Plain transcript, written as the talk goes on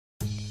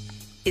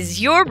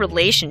Is your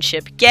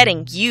relationship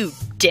getting you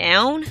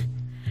down?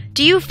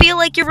 Do you feel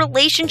like your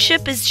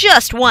relationship is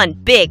just one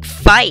big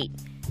fight?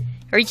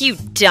 Are you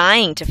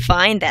dying to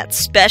find that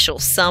special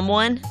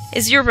someone?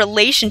 Is your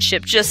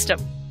relationship just a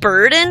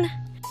burden?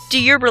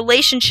 Do your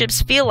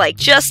relationships feel like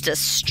just a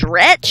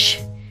stretch?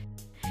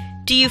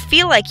 Do you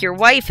feel like your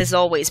wife is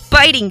always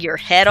biting your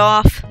head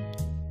off?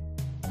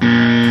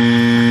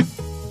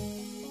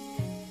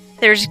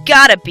 There's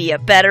gotta be a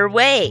better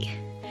way.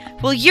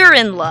 Well, you're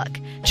in luck.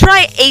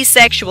 Try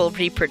asexual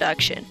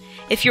reproduction.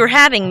 If you're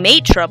having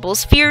mate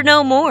troubles, fear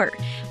no more.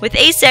 With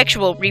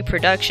asexual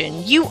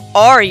reproduction, you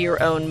are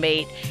your own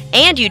mate,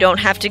 and you don't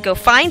have to go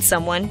find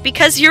someone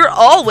because you're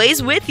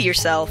always with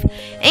yourself.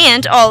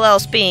 And all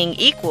else being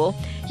equal,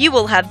 you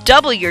will have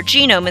double your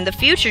genome in the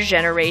future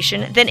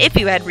generation than if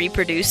you had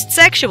reproduced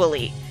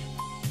sexually.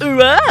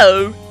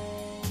 Whoa!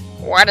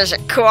 What does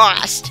it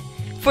cost?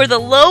 For the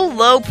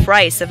low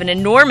price of an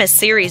enormous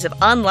series of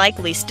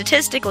unlikely,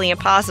 statistically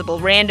impossible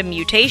random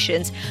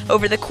mutations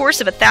over the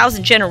course of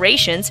 1,000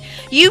 generations,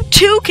 you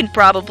too can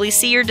probably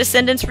see your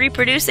descendants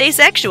reproduce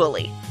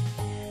asexually.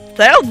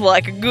 Sounds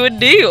like a good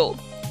deal.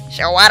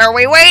 So what are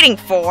we waiting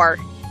for?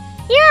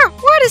 Yeah,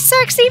 what is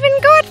sex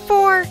even good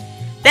for?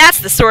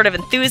 That's the sort of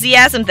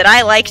enthusiasm that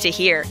I like to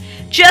hear.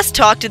 Just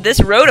talk to this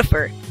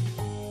rotifer.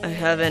 I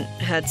haven't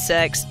had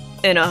sex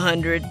in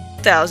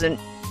 100,000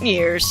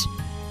 years.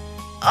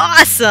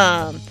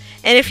 Awesome!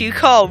 And if you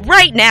call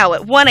right now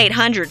at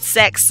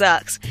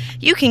 1-800-SEX-SUCKS,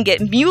 you can get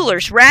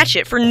Mueller's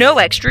Ratchet for no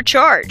extra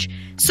charge.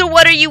 So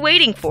what are you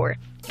waiting for?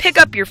 Pick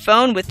up your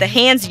phone with the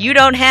hands you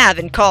don't have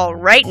and call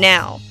right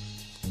now.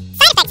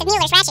 Side effects of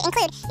Mueller's Ratchet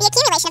include the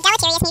accumulation of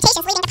deleterious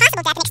mutations leading to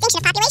possible death and extinction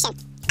of population.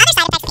 Other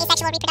side effects of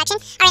asexual reproduction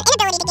are an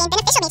inability to gain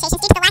beneficial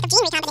mutations due to the lack of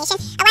gene recombination,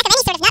 a lack of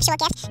any sort of nuptial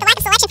gift, the lack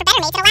of selection for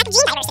better mates, and a lack of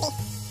gene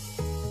diversity.